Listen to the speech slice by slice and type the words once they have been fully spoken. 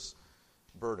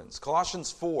burdens.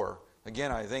 Colossians 4.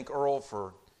 Again, I thank Earl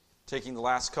for taking the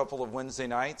last couple of Wednesday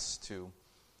nights to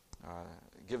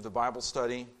give the Bible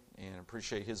study and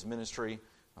appreciate his ministry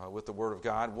with the Word of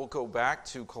God. We'll go back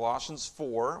to Colossians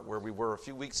 4, where we were a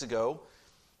few weeks ago,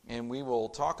 and we will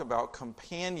talk about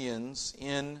companions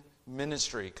in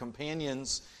ministry.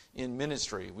 Companions in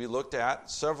ministry. We looked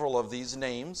at several of these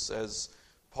names, as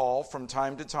Paul from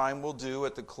time to time will do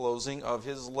at the closing of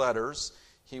his letters.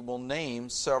 He will name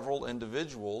several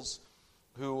individuals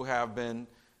who have been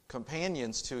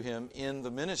companions to him in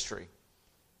the ministry.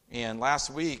 And a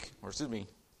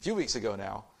few weeks ago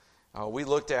now, we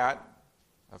looked at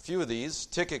a few of these.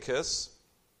 Tychicus,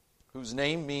 whose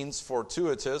name means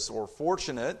fortuitous or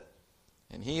fortunate,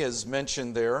 and he is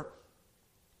mentioned there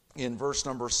in verse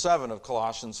number 7 of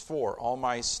Colossians 4. All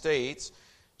my states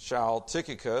shall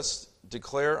Tychicus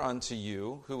declare unto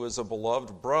you, who is a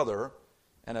beloved brother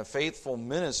and a faithful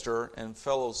minister and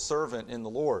fellow servant in the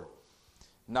Lord.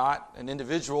 Not an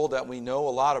individual that we know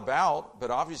a lot about, but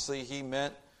obviously he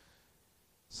meant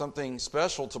something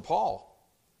special to Paul.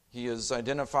 He is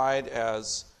identified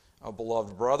as a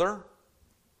beloved brother.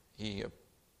 He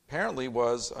apparently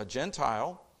was a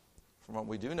Gentile, from what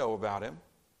we do know about him.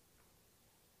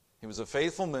 He was a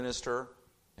faithful minister,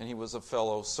 and he was a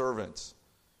fellow servant.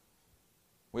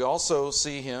 We also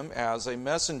see him as a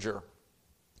messenger,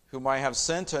 whom I have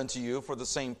sent unto you for the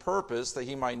same purpose, that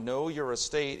he might know your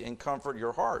estate and comfort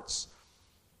your hearts.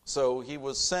 So he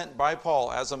was sent by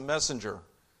Paul as a messenger,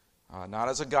 not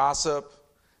as a gossip,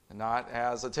 not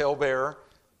as a talebearer,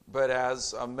 but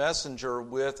as a messenger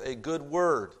with a good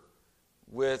word,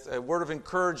 with a word of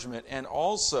encouragement. And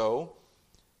also,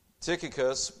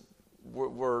 Tychicus,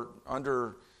 we're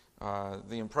under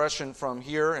the impression from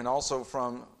here and also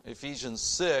from Ephesians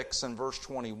 6 and verse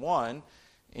 21,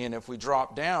 and if we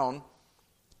drop down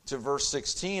to verse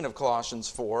 16 of Colossians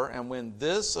 4, and when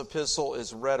this epistle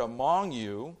is read among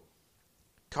you,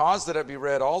 cause that it be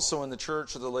read also in the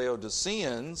church of the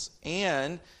Laodiceans,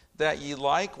 and that ye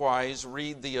likewise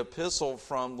read the epistle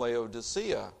from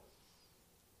Laodicea.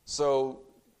 So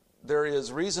there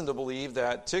is reason to believe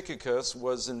that Tychicus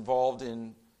was involved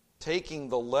in taking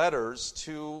the letters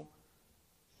to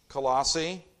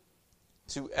Colossae,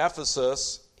 to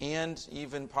Ephesus, and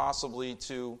even possibly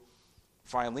to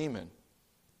Philemon.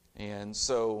 And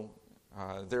so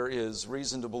there is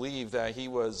reason to believe that he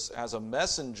was, as a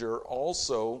messenger,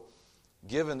 also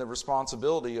given the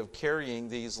responsibility of carrying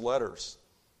these letters.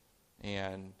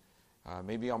 And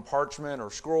maybe on parchment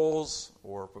or scrolls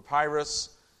or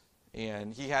papyrus.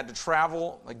 And he had to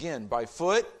travel, again, by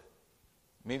foot,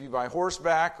 maybe by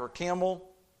horseback or camel,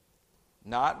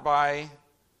 not by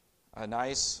a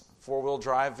nice four-wheel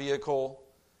drive vehicle,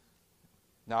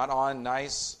 not on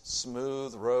nice,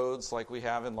 smooth roads like we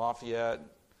have in Lafayette.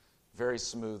 Very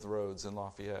smooth roads in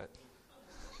Lafayette.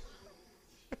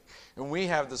 And we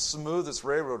have the smoothest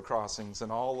railroad crossings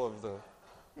in all of the...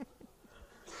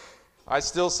 I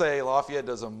still say Lafayette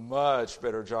does a much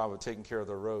better job of taking care of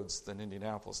their roads than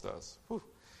Indianapolis does. Whew.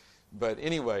 But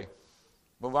anyway,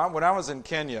 when I was in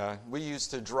Kenya, we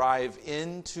used to drive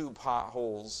into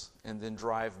potholes and then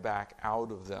drive back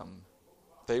out of them.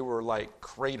 They were like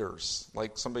craters,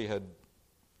 like somebody had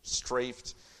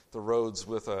strafed the roads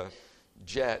with a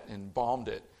jet and bombed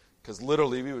it. Because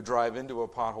literally we would drive into a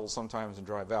pothole sometimes and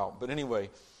drive out. But anyway,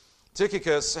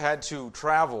 Tychicus had to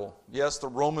travel. Yes, the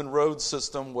Roman road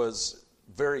system was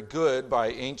very good by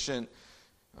ancient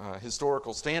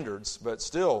historical standards, but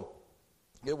still,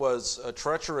 it was a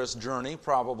treacherous journey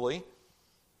probably,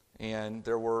 and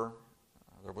there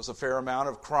was a fair amount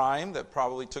of crime that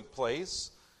probably took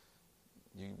place.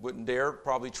 You wouldn't dare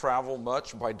probably travel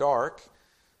much by dark,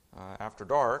 after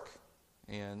dark,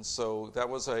 and so that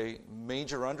was a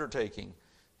major undertaking.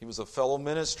 He was a fellow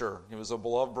minister. He was a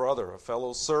beloved brother, a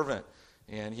fellow servant,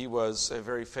 and he was a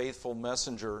very faithful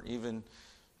messenger, even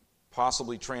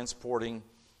possibly transporting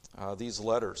these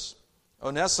letters.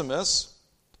 Onesimus,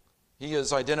 he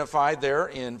is identified there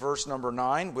in verse number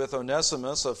 9, with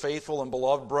Onesimus, a faithful and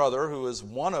beloved brother, who is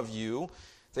one of you.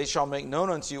 They shall make known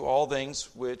unto you all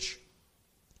things which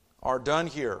are done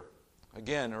here.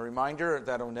 Again, a reminder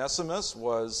that Onesimus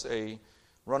was a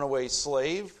runaway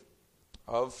slave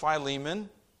of Philemon.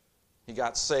 He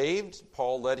got saved.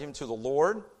 Paul led him to the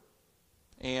Lord.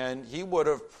 And he would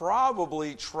have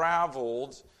probably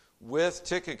traveled with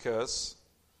Tychicus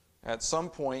at some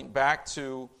point back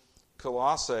to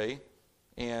Colossae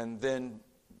and then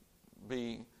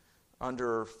be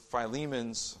under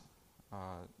Philemon's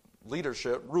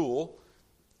leadership, rule,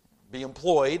 be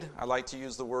employed. I like to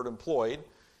use the word employed.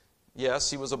 Yes,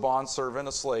 he was a bondservant,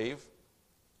 a slave,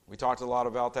 We talked a lot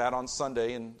about that on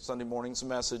Sunday in Sunday morning's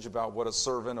message about what a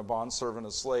servant, a bondservant,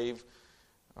 a slave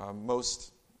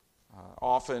most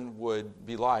often would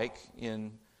be like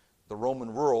in the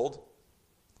Roman world.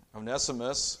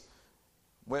 Onesimus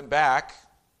went back,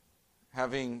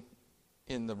 having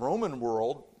in the Roman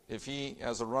world, if he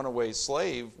as a runaway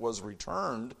slave was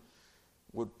returned,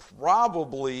 would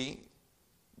probably,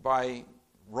 by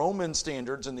Roman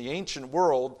standards in the ancient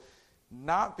world,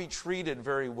 not be treated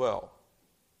very well.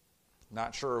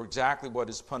 Not sure exactly what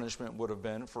his punishment would have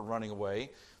been for running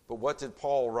away, but what did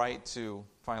Paul write to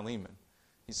Philemon?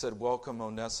 He said, "Welcome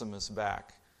Onesimus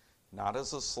back, not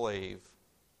as a slave,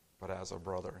 but as a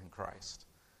brother in Christ."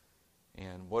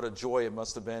 And what a joy it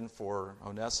must have been for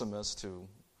Onesimus to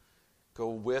go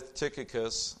with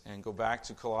Tychicus and go back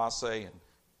to Colossae and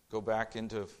go back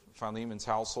into Philemon's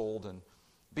household and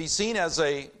be seen as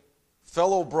a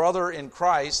fellow brother in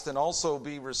Christ, and also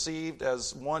be received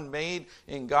as one made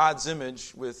in God's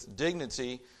image with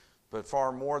dignity, but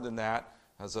far more than that,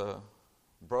 as a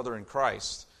brother in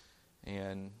Christ,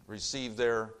 and received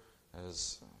there,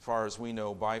 as far as we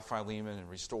know, by Philemon and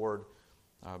restored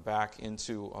back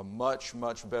into a much,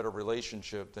 much better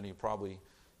relationship than he probably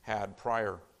had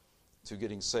prior to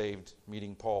getting saved,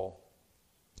 meeting Paul,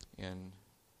 and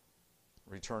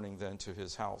returning then to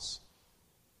his house.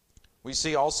 We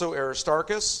see also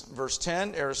Aristarchus, verse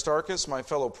 10, "Aristarchus, my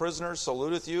fellow prisoner,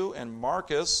 saluteth you, and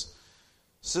Marcus,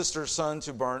 sister's son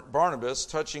to Barnabas,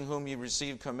 touching whom ye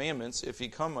received commandments, if he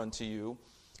come unto you,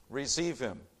 receive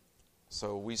him."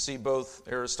 So we see both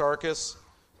Aristarchus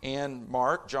and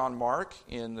Mark, John Mark,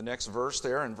 in the next verse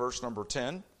there, in verse number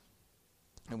 10.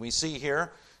 And we see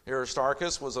here,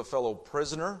 Aristarchus was a fellow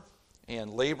prisoner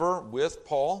and laborer with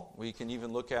Paul. We can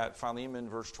even look at Philemon,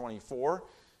 verse 24,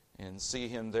 and see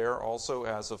him there also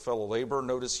as a fellow laborer.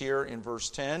 Notice here in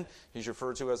verse 10, he's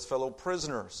referred to as fellow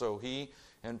prisoner. So he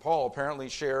and Paul apparently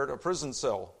shared a prison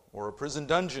cell or a prison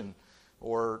dungeon,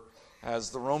 or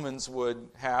as the Romans would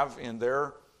have in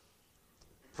their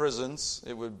prisons,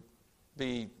 it would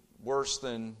be worse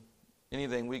than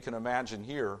anything we can imagine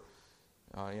here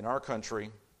in our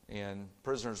country, and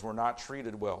prisoners were not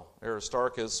treated well.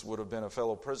 Aristarchus would have been a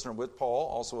fellow prisoner with Paul,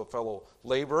 also a fellow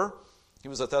laborer. He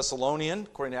was a Thessalonian,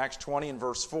 according to Acts 20 and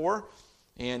verse 4,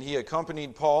 and he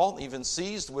accompanied Paul, even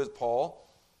seized with Paul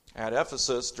at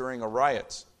Ephesus during a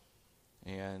riot.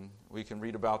 And we can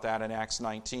read about that in Acts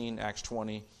 19, Acts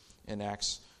 20, and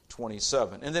Acts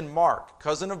 27. And then Mark,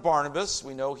 cousin of Barnabas,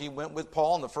 we know he went with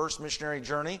Paul on the first missionary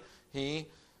journey. He,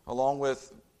 along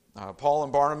with Paul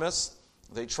and Barnabas,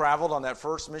 they traveled on that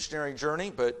first missionary journey,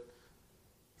 but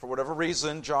for whatever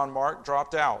reason, John Mark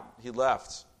dropped out. He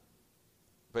left.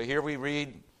 But here we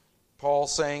read Paul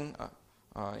saying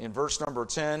in verse number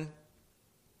 10,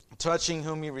 "Touching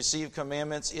whom ye receive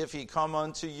commandments, if he come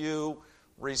unto you,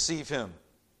 receive him."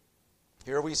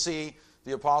 Here we see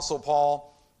the Apostle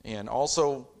Paul, and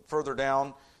also further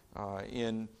down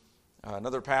in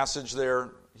another passage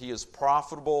there, "He is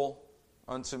profitable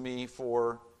unto me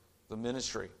for the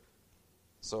ministry."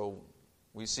 So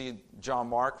we see John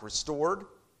Mark restored.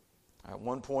 At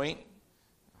one point,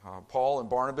 Paul and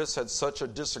Barnabas had such a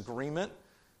disagreement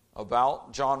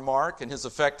about John Mark and his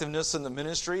effectiveness in the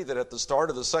ministry that at the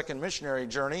start of the second missionary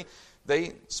journey,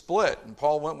 they split. And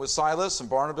Paul went with Silas and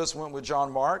Barnabas went with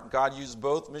John Mark. God used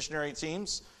both missionary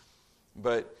teams.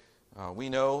 But we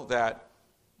know that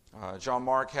John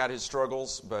Mark had his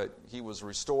struggles, but he was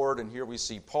restored. And here we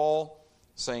see Paul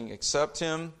saying, "Accept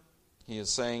him." He is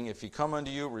saying, "If he come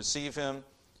unto you, receive him."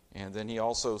 And then he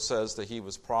also says that he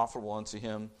was profitable unto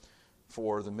him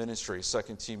for the ministry.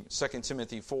 2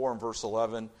 Timothy 4 and verse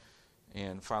 11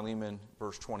 and Philemon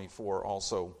verse 24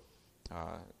 also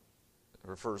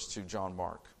refers to John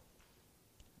Mark.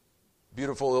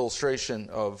 Beautiful illustration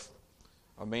of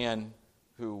a man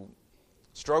who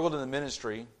struggled in the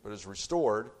ministry but is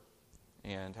restored,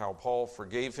 and how Paul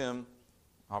forgave him.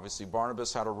 Obviously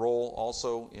Barnabas had a role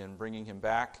also in bringing him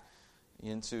back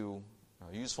into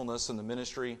usefulness in the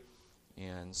ministry,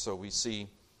 and so we see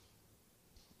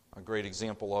a great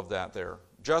example of that there.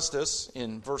 Justus,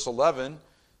 in verse 11,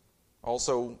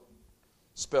 also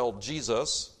spelled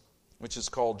Jesus, which is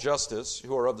called Justus,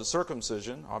 who are of the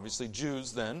circumcision, obviously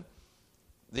Jews then.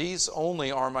 "These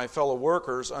only are my fellow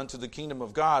workers unto the kingdom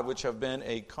of God, which have been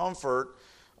a comfort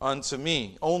unto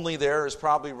me." Only there is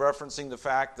probably referencing the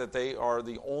fact that they are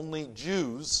the only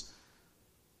Jews.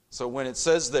 So when it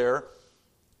says there,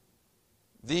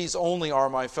 "These only are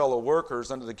my fellow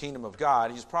workers unto the kingdom of God,"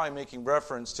 he's probably making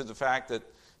reference to the fact that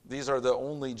these are the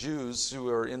only Jews who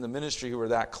are in the ministry who are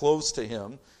that close to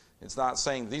him. It's not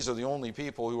saying these are the only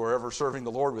people who are ever serving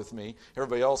the Lord with me.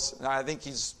 Everybody else, I think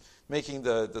he's making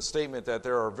the statement that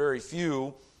there are very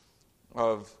few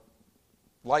of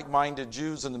like-minded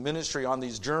Jews in the ministry on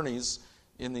these journeys,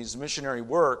 in these missionary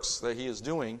works that he is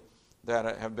doing,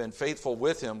 that have been faithful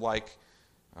with him, like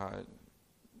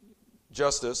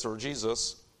Justus, or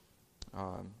Jesus,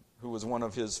 who was one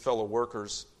of his fellow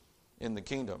workers in the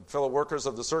kingdom. Fellow workers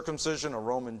of the circumcision, a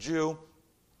Roman Jew,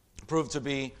 proved to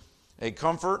be a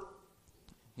comfort.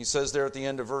 He says there at the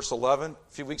end of verse 11, a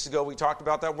few weeks ago we talked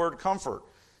about that word comfort,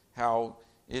 how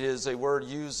it is a word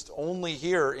used only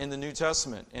here in the New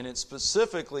Testament, and it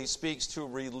specifically speaks to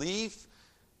relief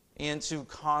and to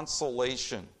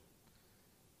consolation.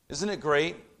 Isn't it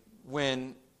great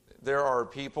when there are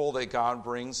people that God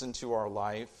brings into our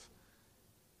life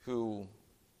who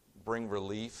bring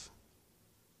relief,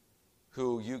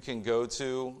 who you can go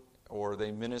to, or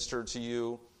they minister to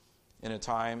you in a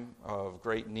time of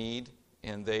great need,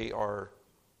 and they are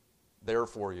there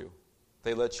for you.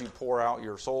 They let you pour out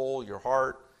your soul, your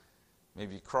heart,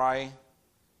 maybe cry,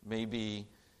 maybe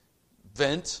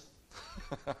vent.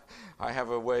 I have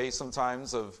a way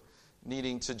sometimes of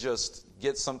needing to just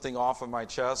get something off of my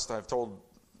chest. I've told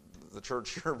the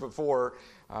church here before,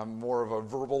 I'm more of a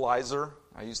verbalizer.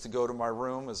 I used to go to my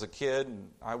room as a kid and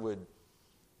I would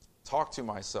talk to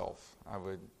myself. I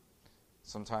would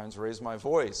sometimes raise my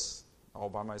voice all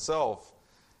by myself,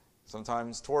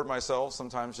 sometimes toward myself,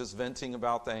 sometimes just venting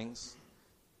about things.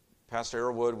 Pastor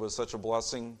Arrowwood was such a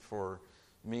blessing for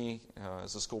me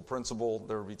as a school principal.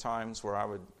 There would be times where I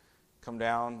would come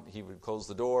down, he would close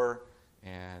the door,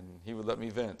 and he would let me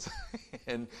vent.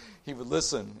 And he would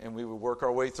listen, and we would work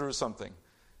our way through something.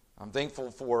 I'm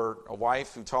thankful for a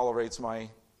wife who tolerates my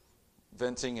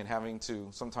venting and having to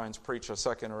sometimes preach a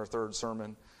second or a third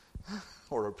sermon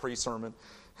or a pre-sermon.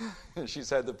 She's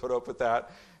had to put up with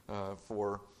that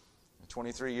for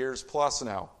 23 years plus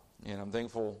now. And I'm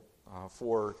thankful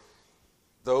for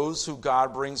those who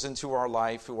God brings into our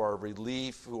life, who are a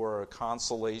relief, who are a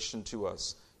consolation to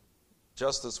us.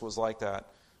 Justus was like that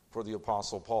for the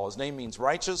Apostle Paul. His name means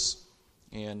righteous,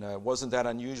 and wasn't that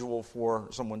unusual for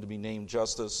someone to be named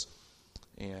Justus.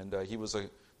 And he was a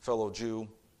fellow Jew,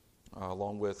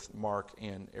 along with Mark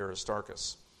and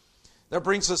Aristarchus. That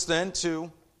brings us then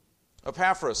to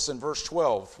Epaphras in verse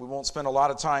 12. We won't spend a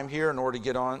lot of time here in order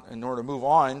to move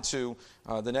on to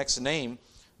the next name,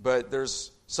 but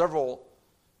there's several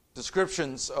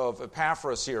descriptions of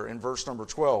Epaphras here in verse number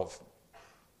 12.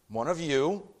 One of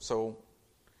you, so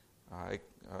a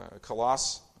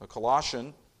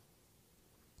Colossian,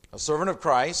 a servant of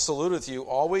Christ, saluteth you,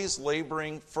 always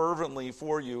laboring fervently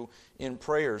for you in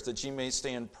prayers, that ye may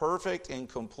stand perfect and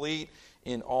complete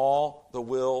in all the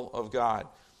will of God.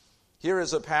 Here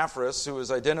is Epaphras, who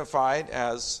is identified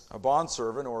as a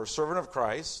bondservant or a servant of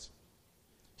Christ.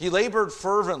 He labored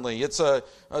fervently. It's a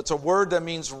word that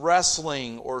means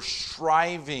wrestling or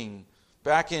striving.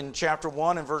 Back in chapter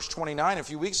 1 and verse 29, a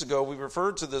few weeks ago, we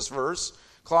referred to this verse,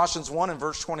 Colossians 1 and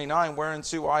verse 29,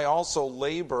 whereunto I also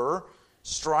labor,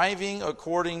 striving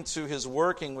according to his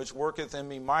working, which worketh in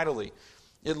me mightily.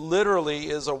 It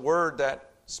literally is a word that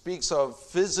speaks of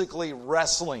physically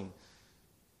wrestling.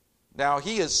 Now,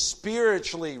 he is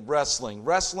spiritually wrestling.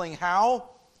 Wrestling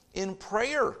how? In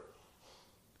prayer.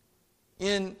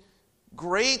 In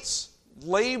great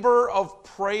labor of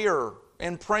prayer.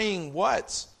 And praying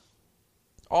what?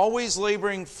 Always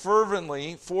laboring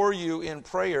fervently for you in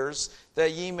prayers,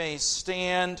 that ye may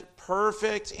stand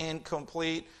perfect and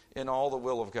complete in all the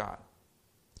will of God.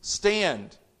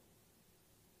 Stand.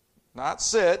 Not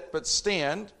sit, but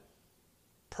stand.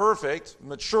 Perfect,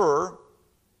 mature.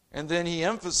 And then he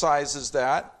emphasizes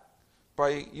that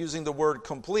by using the word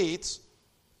complete.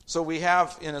 So we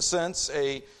have, in a sense,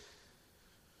 a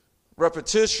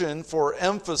repetition for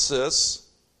emphasis,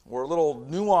 or a little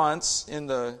nuance in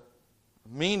the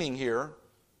meaning here,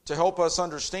 to help us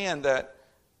understand that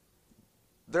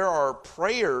there are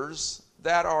prayers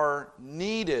that are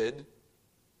needed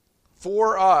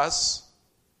for us,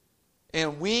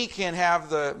 and we can have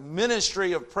the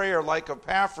ministry of prayer like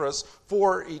Epaphras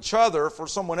for each other, for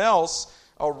someone else,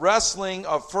 a wrestling,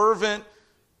 a fervent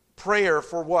prayer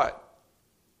for what?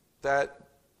 That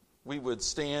we would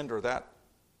stand, or that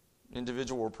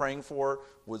individual we're praying for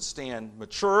would stand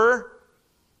mature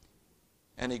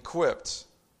and equipped,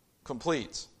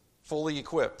 complete, fully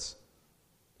equipped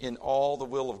in all the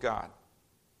will of God.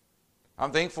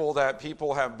 I'm thankful that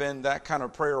people have been that kind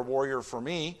of prayer warrior for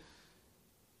me.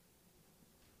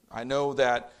 I know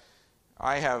that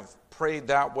I have prayed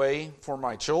that way for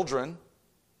my children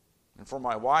and for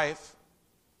my wife.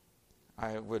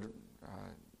 I would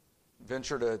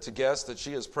venture to guess that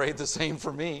she has prayed the same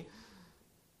for me.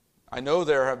 I know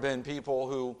there have been people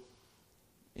who,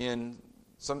 in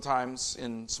sometimes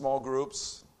in small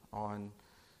groups on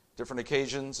different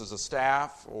occasions as a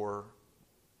staff, or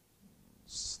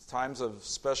times of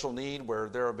special need where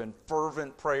there have been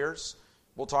fervent prayers.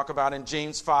 We'll talk about in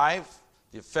James 5,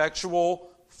 the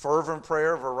effectual, fervent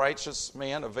prayer of a righteous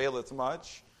man availeth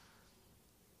much.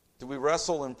 Do we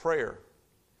wrestle in prayer?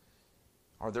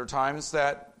 Are there times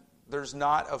that there's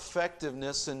not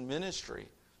effectiveness in ministry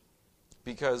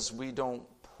because we don't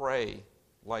pray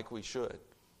like we should?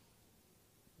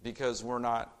 Because we're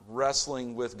not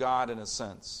wrestling with God, in a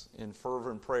sense, in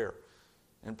fervent prayer.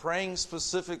 And praying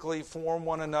specifically for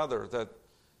one another, that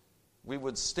we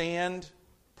would stand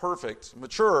perfect,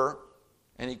 mature,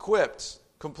 and equipped,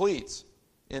 complete,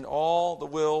 in all the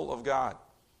will of God.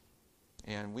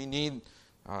 And we need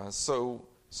so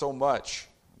much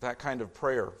that kind of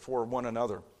prayer for one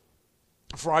another.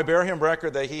 For I bear him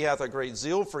record that he hath a great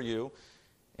zeal for you,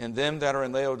 and them that are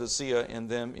in Laodicea, and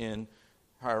them in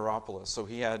Hierapolis. So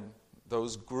he had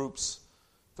those groups,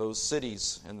 those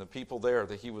cities, and the people there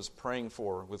that he was praying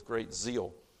for with great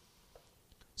zeal.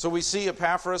 So we see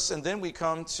Epaphras, and then we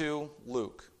come to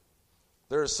Luke.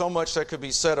 There is so much that could be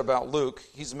said about Luke.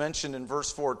 He's mentioned in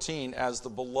verse 14 as the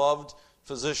beloved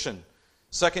physician.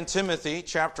 2 Timothy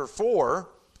chapter 4,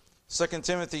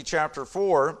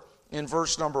 in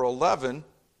verse number 11,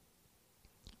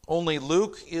 only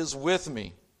Luke is with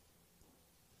me.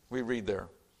 We read there.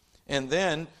 And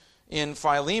then in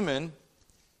Philemon,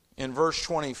 in verse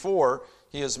 24,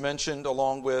 he is mentioned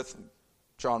along with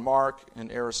John Mark and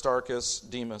Aristarchus,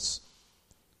 Demas,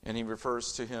 and he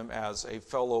refers to him as a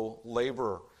fellow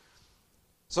laborer.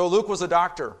 So Luke was a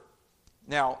doctor.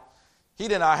 Now, he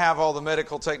did not have all the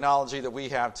medical technology that we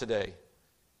have today.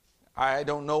 I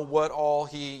don't know what all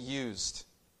he used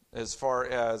as far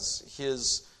as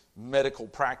his medical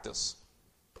practice.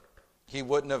 He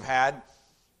wouldn't have had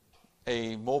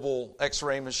a mobile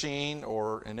x-ray machine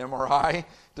or an MRI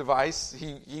device.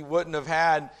 He wouldn't have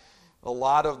had a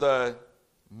lot of the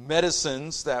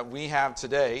medicines that we have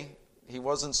today. He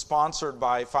wasn't sponsored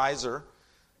by Pfizer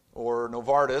or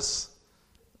Novartis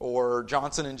or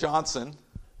Johnson & Johnson.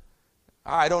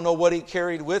 I don't know what he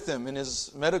carried with him in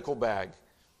his medical bag.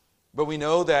 But we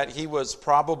know that he was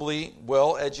probably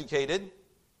well educated.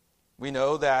 We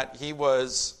know that he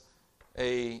was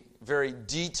a very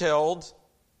detailed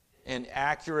and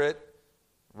accurate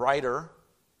writer.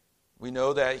 We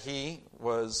know that he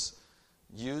was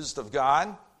used of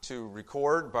God to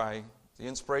record by the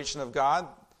inspiration of God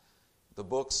the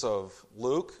books of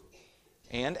Luke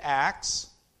and Acts.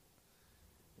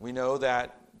 We know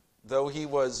that though he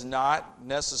was not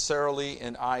necessarily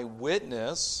an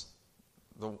eyewitness,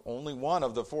 the only one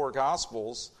of the four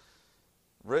Gospels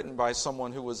written by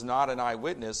someone who was not an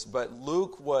eyewitness, but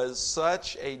Luke was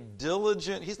such a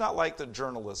diligent, he's not like the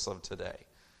journalists of today.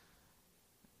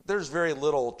 There's very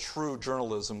little true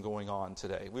journalism going on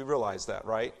today. We realize that,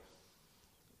 right?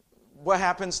 What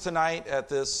happens tonight at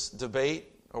this debate,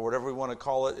 or whatever we want to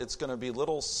call it, it's going to be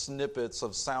little snippets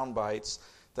of sound bites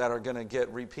that are going to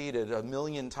get repeated a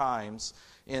million times.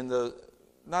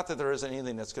 Not that there isn't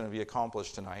anything that's going to be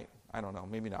accomplished tonight. I don't know,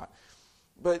 maybe not.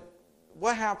 But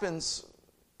what happens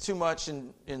too much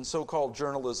in so-called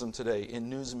journalism today, in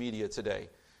news media today?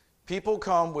 People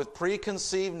come with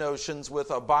preconceived notions,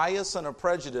 with a bias and a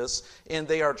prejudice, and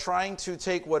they are trying to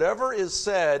take whatever is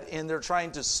said and they're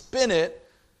trying to spin it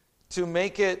to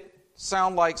make it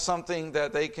sound like something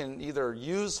that they can either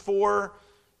use for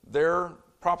their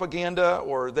propaganda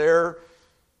or their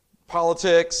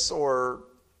politics or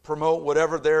promote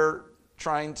whatever they're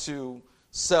trying to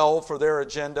sell for their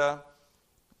agenda,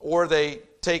 or they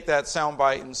take that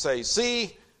soundbite and say,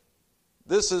 see,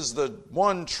 this is the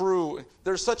one true.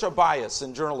 There's such a bias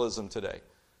in journalism today.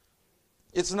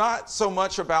 It's not so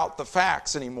much about the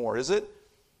facts anymore, is it?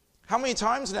 How many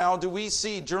times now do we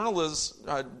see journalists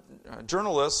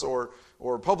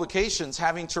or publications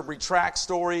having to retract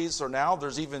stories, or now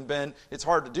there's even been, it's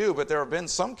hard to do, but there have been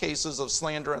some cases of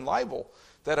slander and libel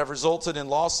that have resulted in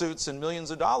lawsuits and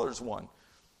millions of dollars won.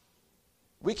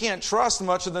 We can't trust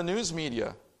much of the news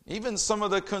media. Even some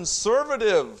of the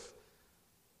conservative,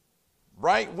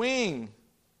 right-wing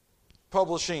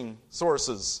publishing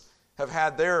sources have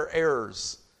had their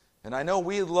errors. And I know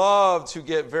we love to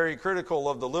get very critical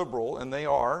of the liberal, and they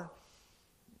are,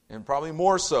 and probably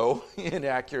more so,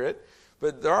 inaccurate.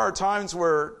 But there are times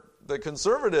where the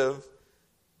conservative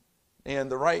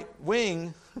and the right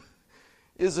wing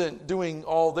isn't doing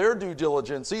all their due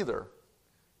diligence either.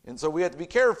 And so we have to be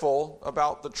careful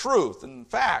about the truth and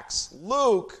facts.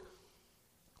 Luke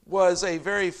was a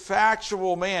very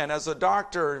factual man. As a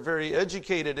doctor, very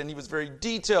educated, and he was very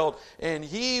detailed. And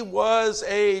he was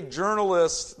a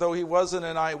journalist, though he wasn't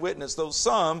an eyewitness. Though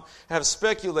some have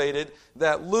speculated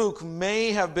that Luke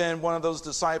may have been one of those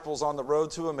disciples on the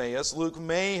road to Emmaus. Luke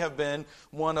may have been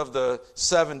one of the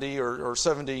 70 or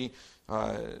 72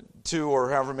 or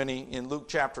however many in Luke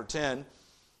chapter 10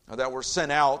 that were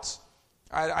sent out.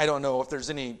 I don't know if there's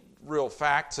any real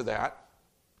fact to that.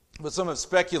 But some have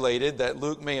speculated that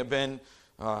Luke may have been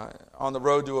on the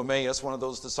road to Emmaus, one of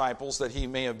those disciples, that he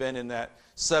may have been in that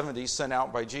 70 sent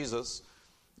out by Jesus.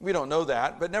 We don't know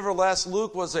that. But nevertheless,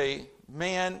 Luke was a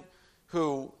man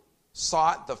who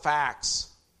sought the facts.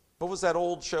 What was that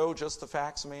old show, Just the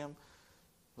Facts, ma'am?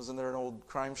 Wasn't there an old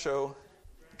crime show?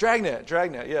 Dragnet,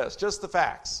 yes, Just the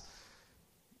Facts.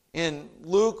 And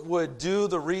Luke would do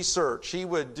the research. He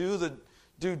would do the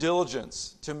due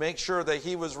diligence to make sure that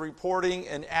he was reporting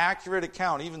an accurate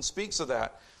account. He even speaks of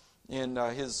that in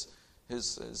his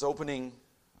opening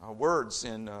words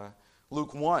in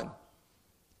Luke 1.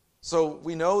 So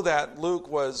we know that Luke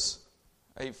was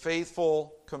a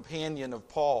faithful companion of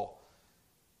Paul.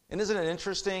 And isn't it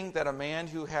interesting that a man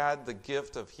who had the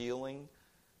gift of healing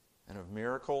and of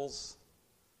miracles,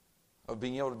 of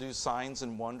being able to do signs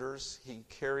and wonders, he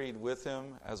carried with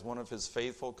him as one of his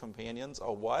faithful companions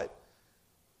a what?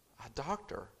 A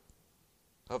doctor,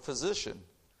 a physician.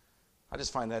 I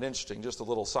just find that interesting. Just a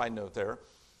little side note there.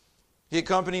 He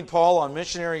accompanied Paul on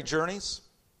missionary journeys.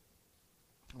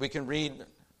 We can read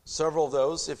several of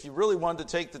those. If you really wanted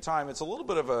to take the time, it's a little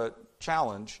bit of a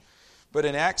challenge. But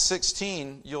in Acts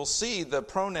 16, you'll see the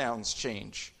pronouns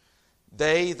change.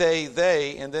 They,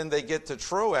 and then they get to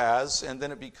Troas, and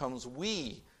then it becomes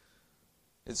we.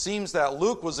 It seems that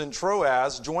Luke was in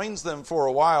Troas, joins them for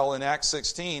a while in Acts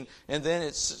 16, and then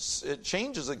it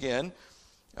changes again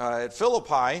at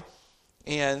Philippi,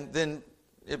 and then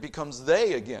it becomes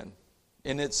they again.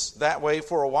 And it's that way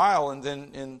for a while, and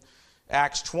then in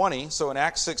Acts 20, so in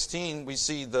Acts 16, we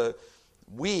see the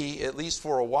we, at least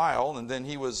for a while, and then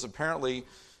he was apparently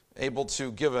able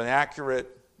to give an accurate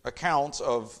account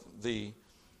of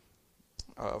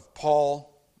Paul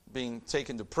being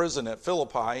taken to prison at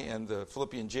Philippi and the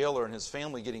Philippian jailer and his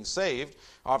family getting saved.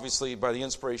 Obviously, by the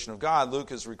inspiration of God,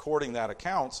 Luke is recording that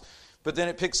account. But then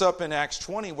it picks up in Acts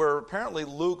 20 where apparently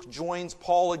Luke joins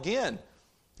Paul again,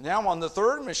 now on the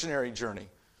third missionary journey.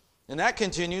 And that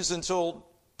continues until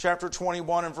chapter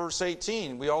 21 and verse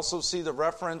 18. We also see the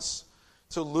reference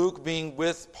to Luke being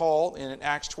with Paul in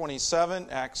Acts 27,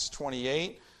 Acts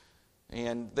 28,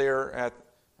 and there at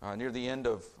near the end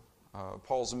of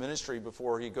Paul's ministry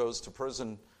before he goes to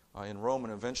prison in Rome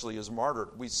and eventually is martyred.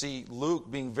 We see Luke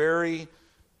being very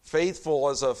faithful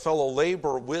as a fellow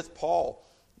laborer with Paul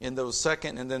in those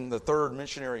second and then the third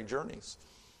missionary journeys.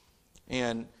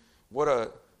 And what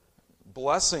a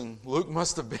blessing Luke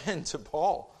must have been to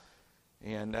Paul.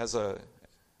 And as a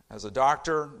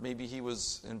doctor, maybe he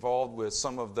was involved with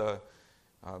some of the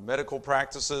medical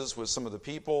practices with some of the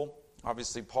people.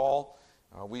 Obviously, Paul,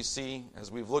 we see,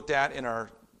 as we've looked at in our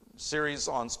series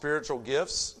on spiritual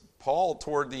gifts, Paul,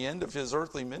 toward the end of his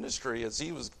earthly ministry, as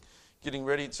he was getting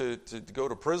ready to go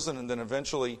to prison and then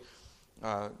eventually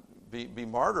be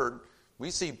martyred, we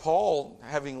see Paul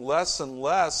having less and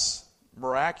less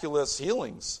miraculous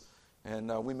healings.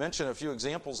 And we mentioned a few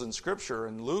examples in Scripture,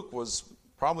 and Luke was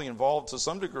probably involved to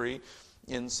some degree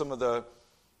in some of the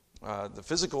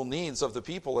physical needs of the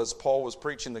people as Paul was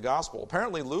preaching the gospel.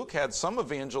 Apparently Luke had some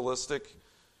evangelistic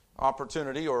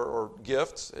opportunity or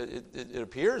gift. It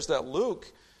appears that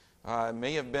Luke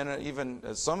may have been, even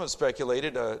as some have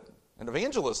speculated, an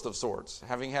evangelist of sorts,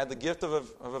 having had the gift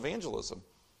of evangelism.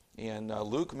 And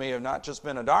Luke may have not just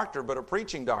been a doctor, but a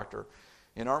preaching doctor.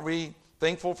 And aren't we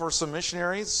thankful for some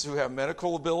missionaries who have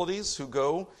medical abilities, who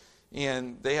go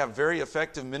and they have very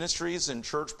effective ministries in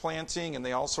church planting, and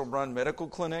they also run medical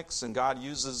clinics, and God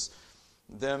uses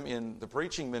them in the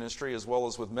preaching ministry as well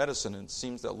as with medicine. And it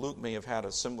seems that Luke may have had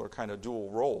a similar kind of dual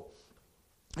role.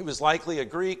 He was likely a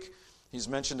Greek. He's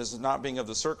mentioned as not being of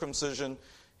the circumcision.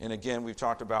 And again, we've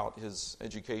talked about his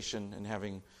education and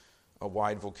having a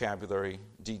wide vocabulary,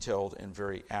 detailed and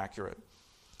very accurate.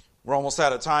 We're almost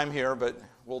out of time here, but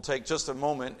we'll take just a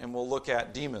moment and we'll look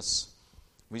at Demas.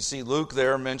 We see Luke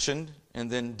there mentioned, and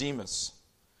then Demas.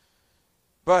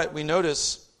 But we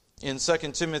notice in 2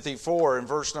 Timothy 4, in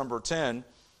verse number 10,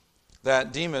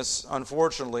 that Demas,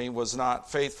 unfortunately, was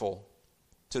not faithful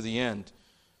to the end.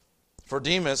 For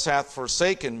Demas hath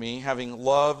forsaken me, having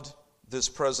loved this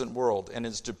present world, and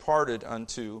is departed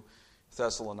unto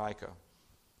Thessalonica.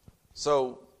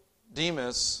 So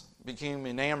Demas became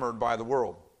enamored by the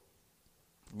world.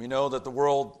 We know that the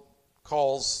world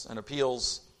calls and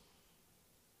appeals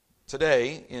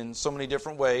today in so many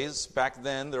different ways. Back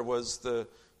then, there was the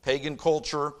pagan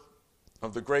culture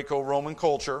of the Greco-Roman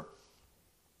culture,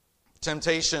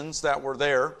 temptations that were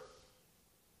there.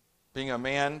 Being a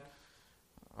man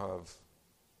of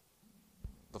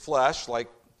the flesh like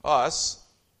us,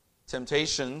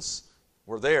 temptations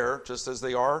were there just as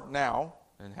they are now,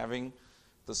 and having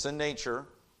the sin nature,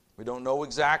 we don't know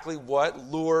exactly what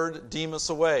lured Demas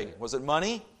away. Was it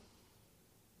money?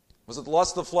 Was it the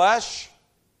lust of the flesh?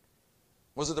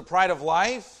 Was it the pride of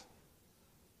life?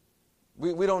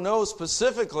 We don't know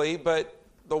specifically, but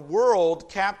the world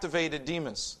captivated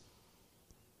Demas.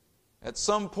 At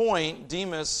some point,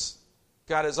 Demas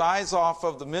got his eyes off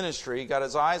of the ministry, got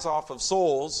his eyes off of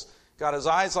souls, got his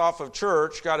eyes off of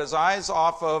church, got his eyes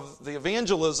off of the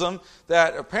evangelism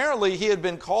that apparently he had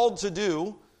been called to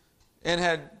do and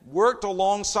had worked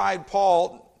alongside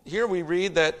Paul. Here we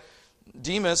read that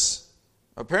Demas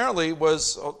apparently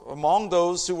was among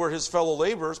those who were his fellow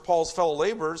laborers, Paul's fellow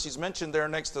laborers. He's mentioned there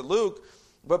next to Luke.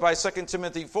 But by 2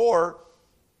 Timothy 4,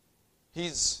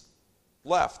 he's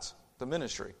left the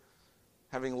ministry,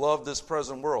 having loved this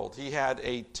present world. He had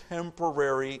a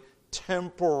temporary,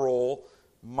 temporal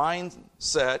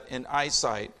mindset and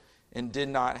eyesight and did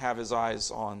not have his eyes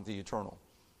on the eternal.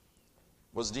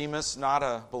 Was Demas not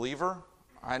a believer?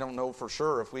 I don't know for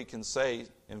sure if we can say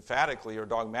emphatically or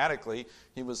dogmatically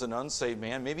he was an unsaved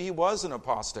man. Maybe he was an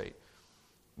apostate.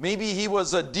 Maybe he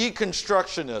was a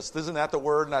deconstructionist. Isn't that the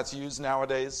word that's used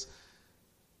nowadays?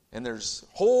 And there's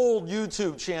whole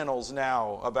YouTube channels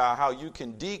now about how you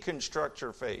can deconstruct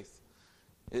your faith.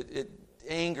 It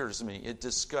angers me. It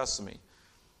disgusts me.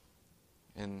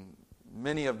 And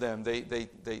many of them, they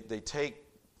take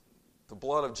the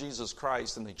blood of Jesus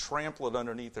Christ and they trample it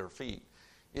underneath their feet.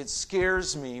 It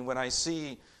scares me when I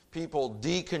see people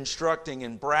deconstructing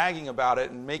and bragging about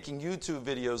it and making YouTube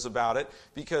videos about it,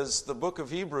 because the book of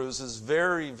Hebrews is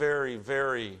very, very,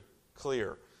 very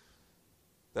clear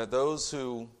that those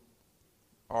who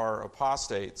are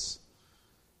apostates,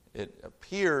 it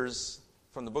appears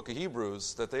from the book of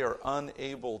Hebrews that they are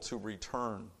unable to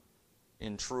return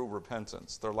in true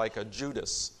repentance. They're like a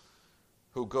Judas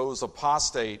who goes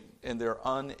apostate and they're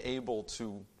unable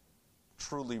to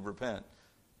truly repent.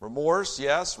 Remorse,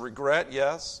 yes. Regret,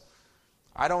 yes.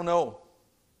 I don't know.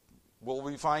 Will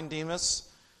we find Demas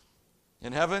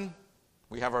in heaven?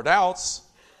 We have our doubts.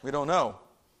 We don't know.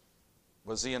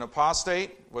 Was he an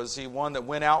apostate? Was he one that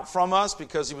went out from us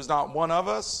because he was not one of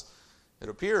us? It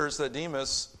appears that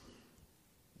Demas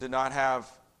did not have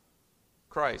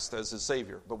Christ as his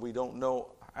Savior, but we don't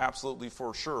know absolutely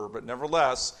for sure. But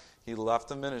nevertheless, he left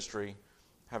the ministry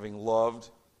having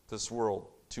loved this world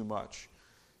too much.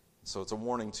 So it's a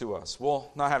warning to us.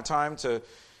 We'll not have time to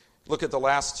look at the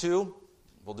last two.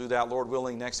 We'll do that, Lord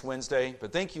willing, next Wednesday.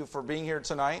 But thank you for being here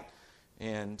tonight.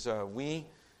 And we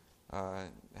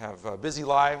have busy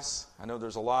lives. I know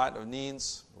there's a lot of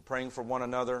needs. We're praying for one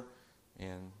another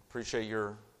and appreciate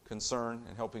your concern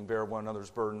and helping bear one another's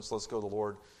burdens. Let's go to the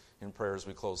Lord in prayer as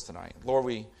we close tonight. Lord,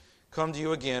 we come to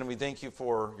you again. We thank you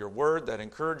for your word that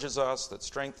encourages us, that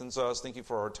strengthens us. Thank you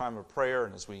for our time of prayer.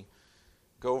 And as we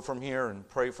go from here and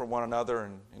pray for one another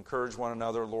and encourage one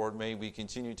another, Lord, may we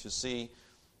continue to see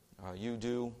you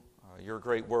do your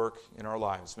great work in our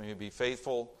lives. May we be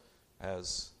faithful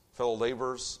as fellow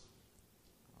laborers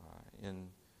in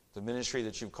the ministry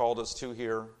that you've called us to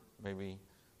here. May we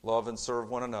love and serve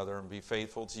one another and be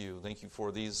faithful to you. Thank you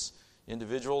for these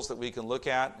individuals that we can look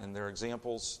at and their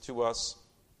examples to us.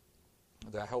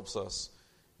 That helps us.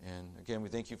 And again, we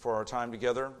thank you for our time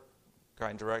together.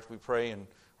 Guide and direct, we pray, in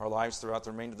our lives throughout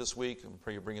the remainder of this week. And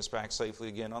pray you bring us back safely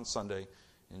again on Sunday.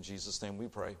 In Jesus' name we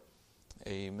pray.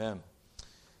 Amen.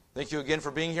 Thank you again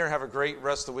for being here. Have a great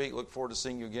rest of the week. Look forward to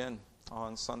seeing you again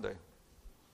on Sunday.